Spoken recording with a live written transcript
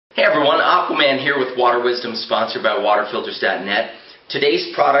Hey everyone, Aquaman here with Water Wisdom, sponsored by waterfilters.net. Today's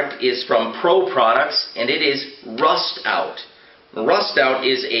product is from Pro Products, and it is Rust Out. Rust Out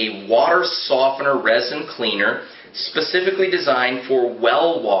is a water softener resin cleaner specifically designed for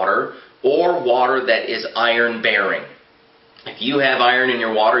well water or water that is iron bearing. If you have iron in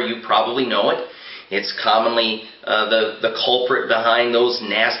your water, you probably know it. It's commonly the culprit behind those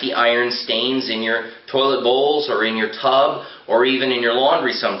nasty iron stains in your toilet bowls or in your tub or even in your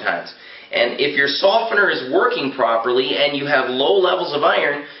laundry sometimes. And if your softener is working properly and you have low levels of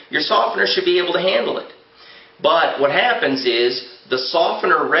iron, your softener should be able to handle it. But what happens is the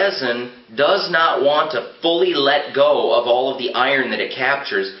softener resin does not want to fully let go of all of the iron that it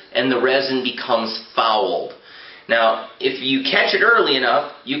captures, and the resin becomes fouled. Now, if you catch it early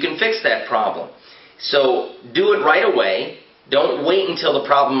enough, you can fix that problem. So do it right away. Don't wait until the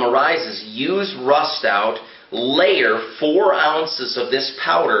problem arises. Use Rust Out. Layer 4 ounces of this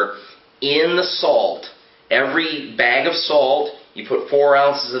powder in the salt. Every bag of salt, you put 4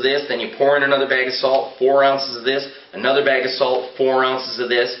 ounces of this, then you pour in another bag of salt, 4 ounces of this, another bag of salt, 4 ounces of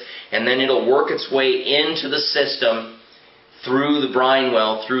this, and then it'll work its way into the system through the brine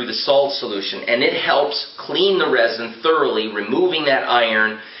well, through the salt solution, and it helps clean the resin thoroughly, removing that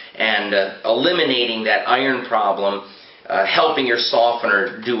iron and eliminating that iron problem. Helping your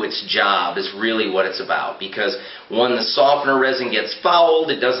softener do its job is really what it's about, because when the softener resin gets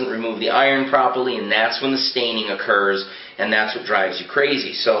fouled, it doesn't remove the iron properly, and that's when the staining occurs, and that's what drives you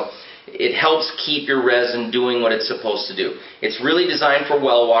crazy. So it helps keep your resin doing what it's supposed to do. It's really designed for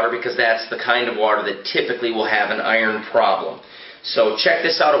well water because that's the kind of water that typically will have an iron problem. So check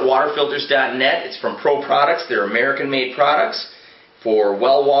this out at waterfilters.net. It's from Pro Products. They're American-made products for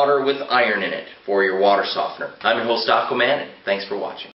well water with iron in it for your water softener. I'm your host, Aquaman, and thanks for watching.